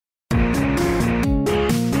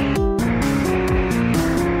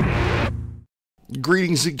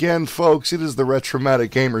Greetings again, folks. It is the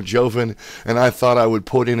Retro-Matic gamer Joven, and I thought I would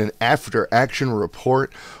put in an after-action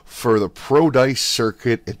report for the Pro Dice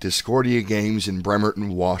circuit at Discordia Games in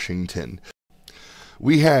Bremerton, Washington.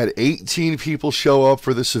 We had 18 people show up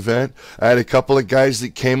for this event. I had a couple of guys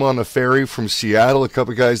that came on a ferry from Seattle, a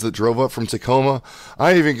couple of guys that drove up from Tacoma.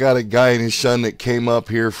 I even got a guy and his son that came up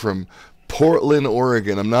here from Portland,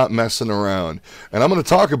 Oregon. I'm not messing around. And I'm going to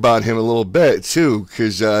talk about him a little bit, too,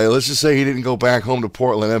 because let's just say he didn't go back home to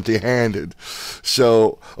Portland empty-handed.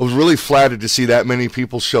 So I was really flattered to see that many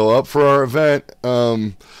people show up for our event.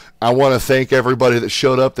 I want to thank everybody that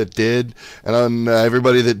showed up that did, and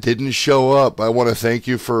everybody that didn't show up, I want to thank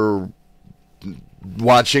you for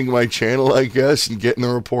watching my channel, I guess, and getting the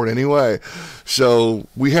report anyway. So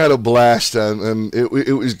we had a blast, and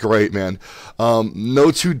it was great, man.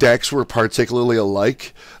 No two decks were particularly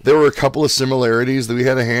alike. There were a couple of similarities. We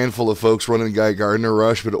had a handful of folks running Guy Gardner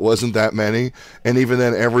Rush, but it wasn't that many. And even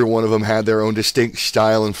then, every one of them had their own distinct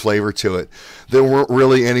style and flavor to it. There weren't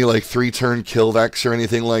really any like 3-turn kill decks or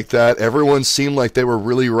anything like that. Everyone seemed like they were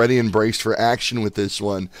really ready and braced for action with this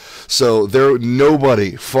one. So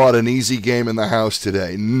nobody fought an easy game in the house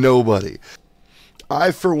today. Nobody.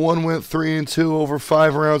 I, for one, went 3-2 over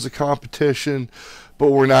 5 rounds of competition, but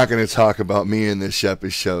we're not going to talk about me in this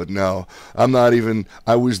episode. No, I'm not even,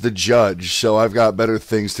 I was the judge, so I've got better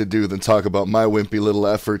things to do than talk about my wimpy little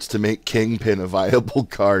efforts to make Kingpin a viable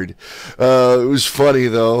card. It was funny,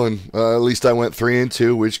 though, and at least I went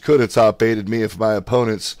 3-2, which could have top-8'd me if my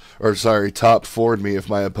opponents, or sorry, top-4'd me if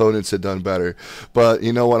my opponents had done better. But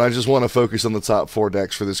you know what, I just want to focus on the top 4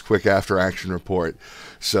 decks for this quick after-action report.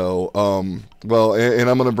 So, well, and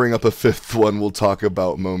I'm going to bring up a 5th one we'll talk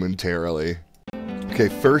about momentarily. Okay,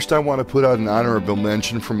 first I want to put out an honorable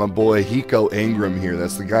mention for my boy Hiko Ingram here.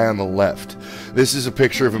 That's the guy on the left. This is a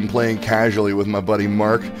picture of him playing casually with my buddy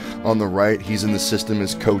Mark on the right. He's in the system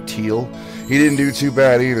as Coteal. He didn't do too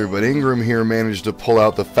bad either, but Ingram here managed to pull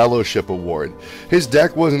out the Fellowship Award. His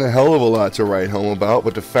deck wasn't a hell of a lot to write home about,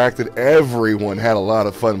 but the fact that everyone had a lot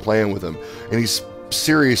of fun playing with him, and he's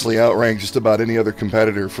seriously outranked just about any other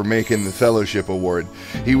competitor for making the Fellowship Award.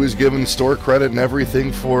 He was given store credit and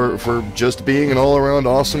everything for just being an all-around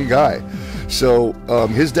awesome guy. So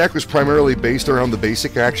his deck was primarily based around the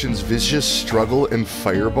basic actions Vicious, Struggle, and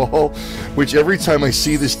Fireball, which every time I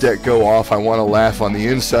see this deck go off, I want to laugh on the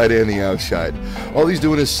inside and the outside. All he's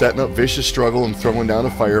doing is setting up Vicious Struggle and throwing down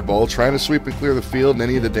a Fireball, trying to sweep and clear the field, and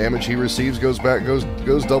any of the damage he receives goes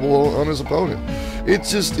double on his opponent.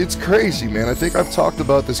 It's crazy, man. I think I've talked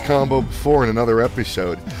about this combo before in another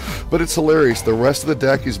episode, but it's hilarious. The rest of the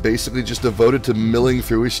deck is basically just devoted to milling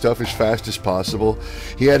through his stuff as fast as possible.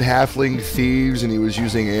 He had Halfling Thieves, and he was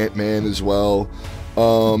using Ant-Man as well.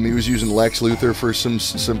 He was using Lex Luthor for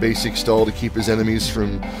some basic stall to keep his enemies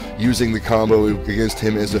from using the combo against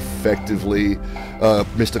him as effectively.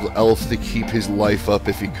 Mystical Elf to keep his life up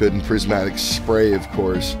if he could, and Prismatic Spray, of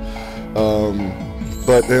course.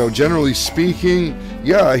 But, you know, generally speaking,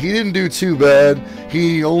 yeah, he didn't do too bad.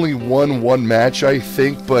 He only won 1 match, I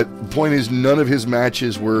think, but the point is none of his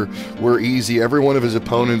matches were easy. Every one of his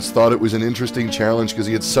opponents thought it was an interesting challenge because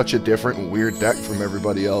he had such a different and weird deck from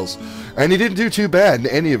everybody else. And he didn't do too bad in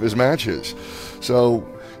any of his matches. So,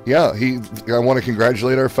 yeah, I want to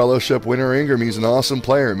congratulate our Fellowship winner, Ingram. He's an awesome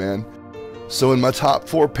player, man. So in my top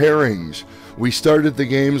 4 pairings, we started the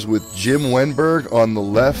games with Jim Wenberg on the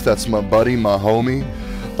left, that's my buddy, my homie,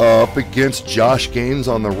 up against Josh Gaines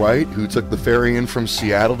on the right, who took the ferry in from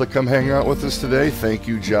Seattle to come hang out with us today. Thank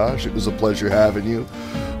you, Josh. It was a pleasure having you.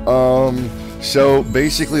 So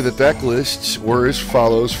basically the deck lists were as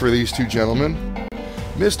follows for these two gentlemen.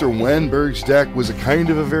 Mr. Wenberg's deck was a kind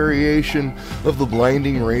of a variation of the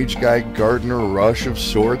Blinding Rage Guy Gardner Rush of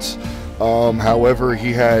sorts. However,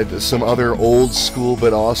 he had some other old school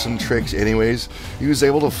but awesome tricks anyways. He was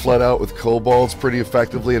able to flood out with kobolds pretty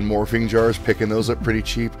effectively and morphing jars, picking those up pretty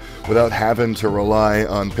cheap without having to rely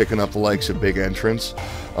on picking up the likes of big entrants.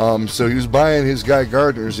 So he was buying his Guy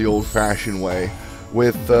Gardners the old-fashioned way.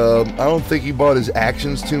 With, I don't think he bought his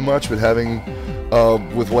actions too much, but having,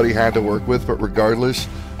 with what he had to work with, but regardless,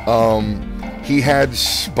 he had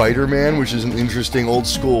Spider-Man, which is an interesting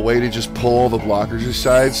old-school way to just pull all the blockers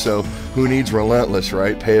aside, so who needs Relentless,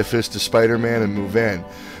 right? Pay a fist to Spider-Man and move in.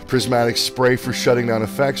 Prismatic Spray for shutting down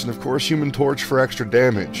effects, and of course Human Torch for extra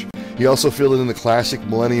damage. He also filled in the classic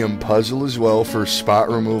Millennium Puzzle as well for spot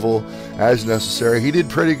removal as necessary. He did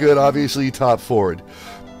pretty good, obviously he top 4'd.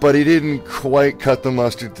 But he didn't quite cut the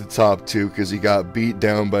mustard to top 2 because he got beat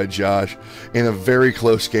down by Josh in a very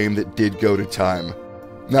close game that did go to time.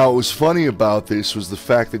 Now, what was funny about this was the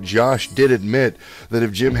fact that Josh did admit that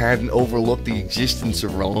if Jim hadn't overlooked the existence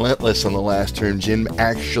of Relentless on the last turn, Jim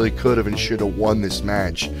actually could have and should have won this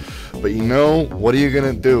match. But you know, what are you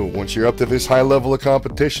going to do? Once you're up to this high level of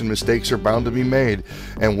competition, mistakes are bound to be made.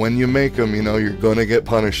 And when you make them, you know, you're going to get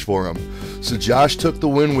punished for them. So Josh took the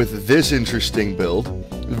win with this interesting build.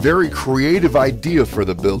 Very creative idea for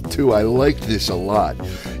the build too. I liked this a lot.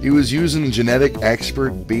 He was using Genetic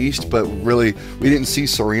Expert Beast, but really we didn't see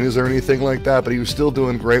Serenas or anything like that, but he was still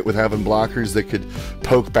doing great with having blockers that could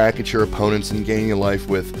poke back at your opponents and gain your life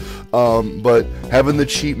with. But having the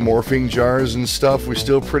cheap morphing jars and stuff was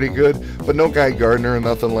still pretty good, but no Guy Gardner or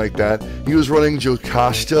nothing like that. He was running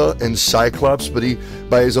Jocasta and Cyclops, but he,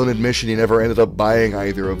 by his own admission, he never ended up buying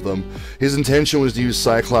either of them. His intention was to use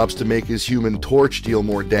Cyclops to make his Human Torch deal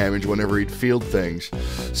more damage whenever he'd field things.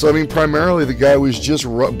 So I mean, primarily the guy was just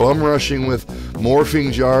bum rushing with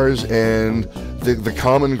morphing jars and the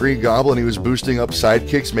common Green Goblin. He was boosting up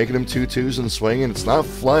sidekicks, making him 2/2s and swinging. It's not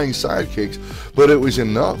flying sidekicks, but it was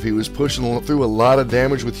enough. He was pushing through a lot of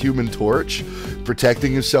damage with Human Torch,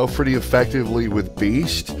 protecting himself pretty effectively with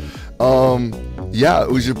Beast. Yeah,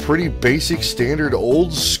 it was a pretty basic, standard,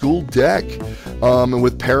 old school deck, and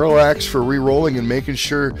with Parallax for re-rolling and making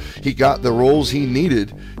sure he got the rolls he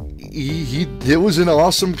needed. It was an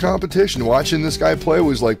awesome competition. Watching this guy play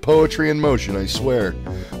was like poetry in motion, I swear.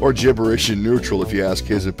 Or gibberish in neutral, if you ask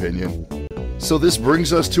his opinion. So this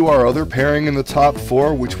brings us to our other pairing in the top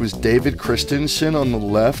 4, which was David Christensen on the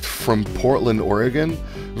left from Portland, Oregon,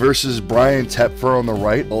 versus Brian Tepfer on the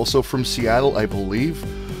right, also from Seattle, I believe.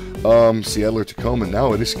 Seattle or Tacoma,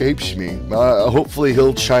 now it escapes me. Hopefully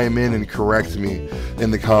he'll chime in and correct me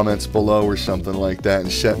in the comments below or something like that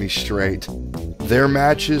and set me straight. Their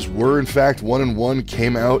matches were in fact 1-1,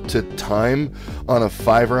 came out to time on a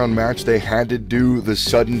 5-round match. They had to do the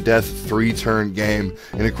sudden death 3-turn game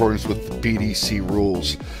in accordance with the PDC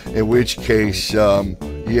rules, in which case,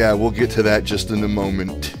 yeah, we'll get to that just in a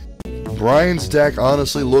moment. Brian's deck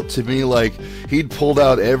honestly looked to me like he'd pulled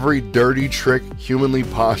out every dirty trick humanly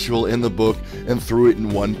possible in the book and threw it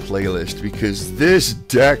in one playlist, because this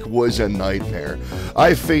deck was a nightmare.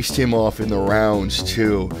 I faced him off in the rounds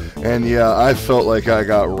too, and yeah, I felt like I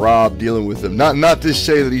got robbed dealing with him. Not to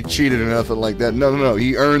say that he cheated or nothing like that. No,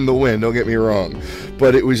 he earned the win, don't get me wrong.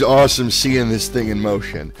 But it was awesome seeing this thing in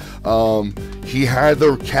motion. He had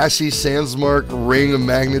the Cassie Sandsmark Ring of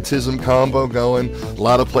Magnetism combo going. A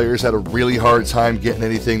lot of players had a really hard time getting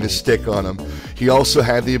anything to stick on him. He also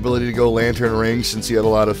had the ability to go Lantern Ring since he had a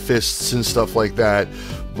lot of fists and stuff like that.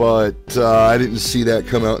 But I didn't see that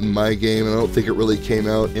come out in my game, and I don't think it really came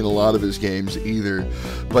out in a lot of his games either.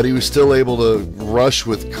 But he was still able to rush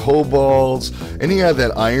with Kobolds, and he had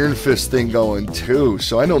that Iron Fist thing going too.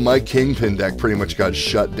 So I know my Kingpin deck pretty much got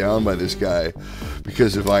shut down by this guy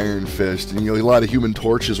because of Iron Fist. And you know, a lot of Human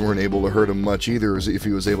Torches weren't able to hurt him much either if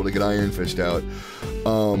he was able to get Iron Fist out.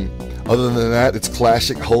 Other than that, it's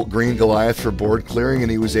classic Hulk Green Goliath for board clearing, and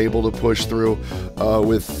he was able to push through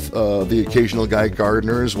with the occasional Guy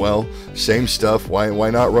Gardner as well. Same stuff. Why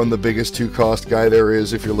not run the biggest 2-cost guy there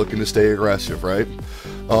is if you're looking to stay aggressive, right?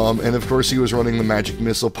 And of course he was running the Magic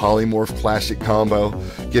Missile Polymorph Classic combo,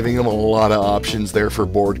 giving him a lot of options there for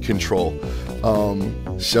board control.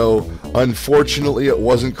 So unfortunately it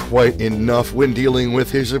wasn't quite enough when dealing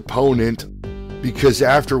with his opponent, because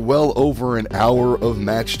after well over an hour of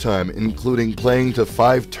match time, including playing to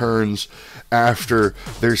 5 turns after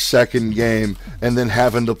their second game, and then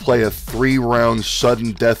having to play a 3-round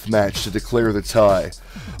sudden death match to declare the tie,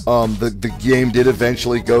 the game did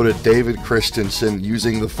eventually go to David Christensen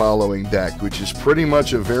using the following deck, which is pretty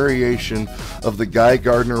much a variation of the Guy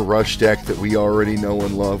Gardner Rush deck that we already know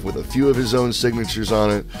and love, with a few of his own signatures on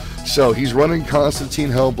it. So he's running Constantine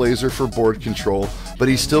Hellblazer for board control, but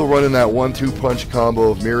he's still running that 1-2 punch combo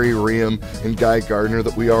of Miri Riem and Guy Gardner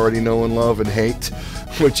that we already know and love and hate,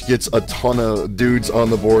 which gets a ton of dudes on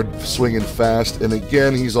the board swinging fast. And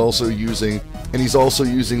again, he's also using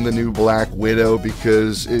the new Black Widow,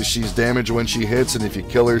 because she's damaged when she hits, and if you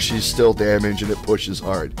kill her, she's still damaged and it pushes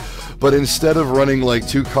hard. But instead of running like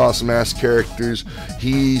 2-cost mass characters,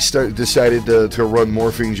 he decided to run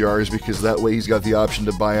Morphing Jars, because that way he's got the option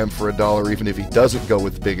to buy them for $1 even if he doesn't go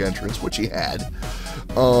with the big entrance, which he had.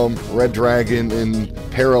 Red Dragon and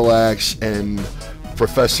Parallax and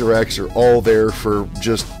Professor X are all there for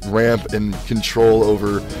just ramp and control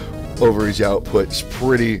over his output. It's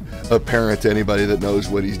pretty apparent to anybody that knows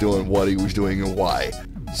what he's doing, what he was doing, and why.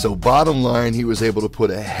 So bottom line, he was able to put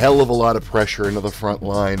a hell of a lot of pressure into the front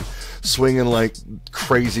line, swinging like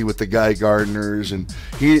crazy with the Guy Gardners, and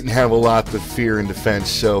he didn't have a lot to fear in defense.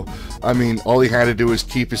 So, I mean, all he had to do was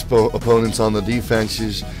keep his opponents on the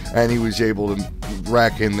defenses, and he was able to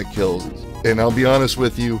rack in the kills. And I'll be honest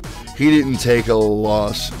with you, he didn't take a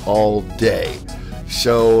loss all day.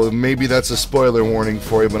 So maybe that's a spoiler warning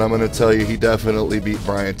for you, but I'm going to tell you he definitely beat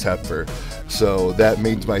Brian Tepper. So that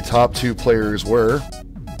means my top 2 players were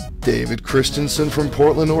David Christensen from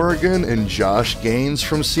Portland, Oregon, and Josh Gaines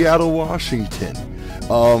from Seattle, Washington. It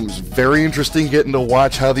was very interesting getting to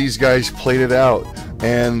watch how these guys played it out.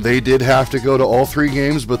 And they did have to go to all 3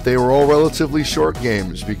 games, but they were all relatively short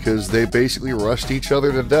games because they basically rushed each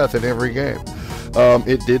other to death in every game.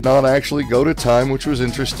 It did not actually go to time, which was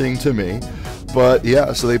interesting to me. But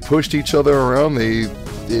yeah, so they pushed each other around.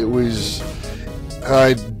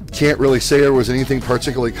 I can't really say there was anything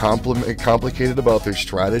particularly complicated about their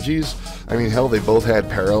strategies. I mean, hell, they both had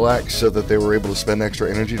parallax so that they were able to spend extra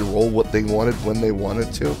energy to roll what they wanted when they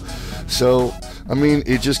wanted to. So, I mean,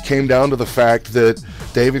 it just came down to the fact that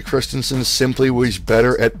David Christensen simply was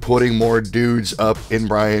better at putting more dudes up in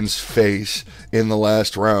Brian's face in the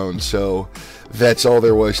last round. So that's all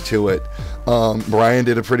there was to it. Brian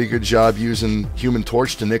did a pretty good job using Human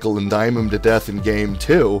Torch to nickel and dime him to death in game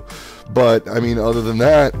 2. But, I mean, other than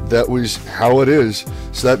that, that was how it is.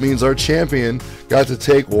 So that means our champion got to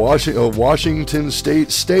take Washington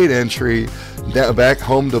State entry back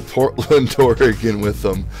home to Portland, Oregon with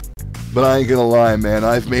them. But I ain't gonna lie, man,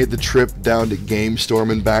 I've made the trip down to Game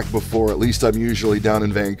Storm and back before. At least I'm usually down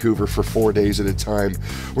in Vancouver for 4 days at a time.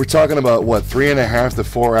 We're talking about, what, 3.5 to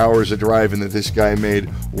 4 hours of driving that this guy made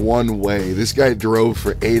one way. This guy drove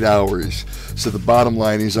for 8 hours. So the bottom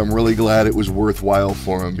line is I'm really glad it was worthwhile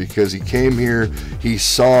for him because he came here, he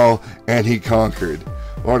saw, and he conquered.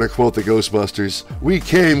 Or to quote the Ghostbusters, we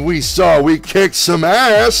came, we saw, we kicked some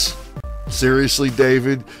ass! Seriously,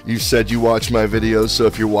 David, you said you watch my videos, so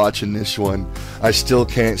if you're watching this one, I still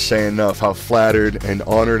can't say enough how flattered and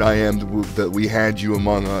honored I am that we had you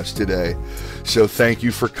among us today. So thank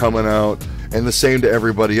you for coming out, and the same to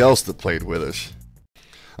everybody else that played with us.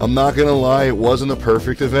 I'm not gonna lie, it wasn't a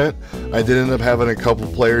perfect event. I did end up having a couple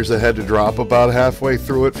players that had to drop about halfway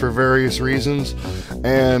through it for various reasons,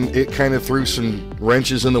 and it kind of threw some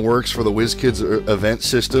wrenches in the works for the WizKids event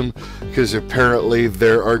system, because apparently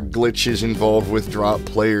there are glitches involved with drop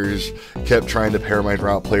players. Kept trying to pair my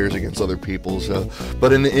drop players against other people's,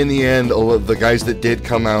 but in the end, all of the guys that did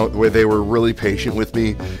come out, where they were really patient with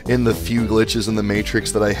me in the few glitches in the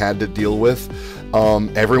Matrix that I had to deal with.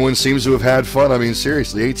 Everyone seems to have had fun. I mean,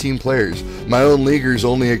 seriously, 18 players. My own leaguers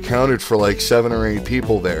only accounted for like 7 or 8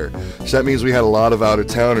 people there. So that means we had a lot of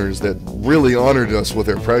out-of-towners that really honored us with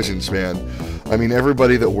their presence, man. I mean,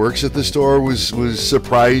 everybody that works at the store was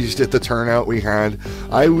surprised at the turnout we had.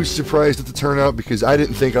 I was surprised at the turnout because I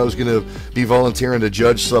didn't think I was going to be volunteering to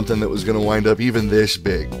judge something that was going to wind up even this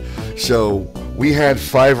big. So we had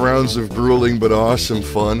 5 rounds of grueling but awesome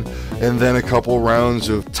fun, and then a couple rounds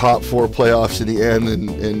of top 4 playoffs in the end,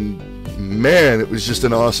 and man, it was just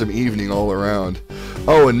an awesome evening all around.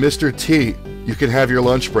 Oh, and Mr. T, you can have your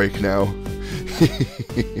lunch break now.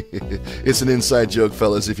 It's an inside joke,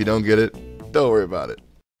 fellas. If you don't get it, don't worry about it.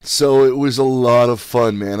 So it was a lot of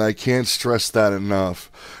fun, man. I can't stress that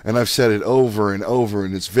enough. And I've said it over and over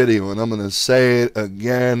in this video, and I'm going to say it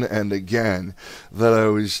again and again, that I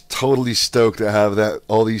was totally stoked to have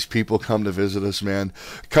all these people come to visit us, man.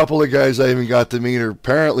 A couple of guys I even got to meet are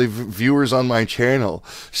apparently viewers on my channel.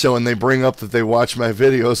 So when they bring up that they watch my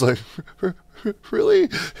videos, like, really?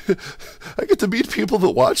 I get to meet people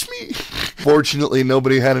that watch me? Fortunately,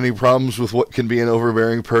 nobody had any problems with what can be an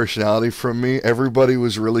overbearing personality from me. Everybody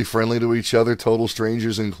was really friendly to each other, total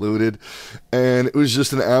strangers included. And it was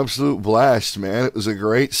just an absolute blast, man. It was a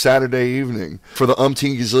great Saturday evening. For the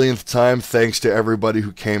umpteen gazillionth time, thanks to everybody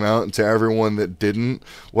who came out and to everyone that didn't.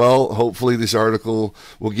 Well, hopefully this article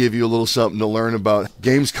will give you a little something to learn about.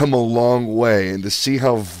 Games come a long way, and to see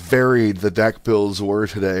how varied the deck builds were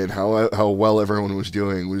today and how well everyone was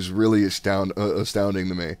doing was really astounding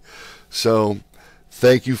to me. So,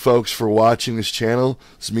 thank you folks for watching this channel.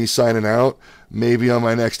 It's me signing out. Maybe on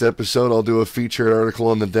my next episode I'll do a featured article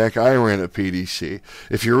on the deck I ran at PDC.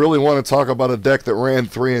 If you really want to talk about a deck that ran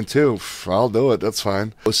 3 and 2, I'll do it, that's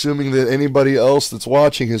fine. Assuming that anybody else that's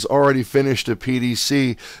watching has already finished a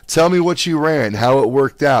PDC, tell me what you ran, how it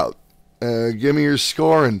worked out. Give me your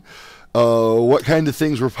score and what kind of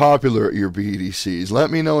things were popular at your PDCs.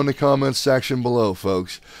 Let me know in the comments section below,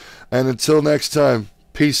 folks. And until next time,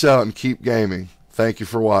 peace out and keep gaming. Thank you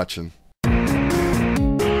for watching.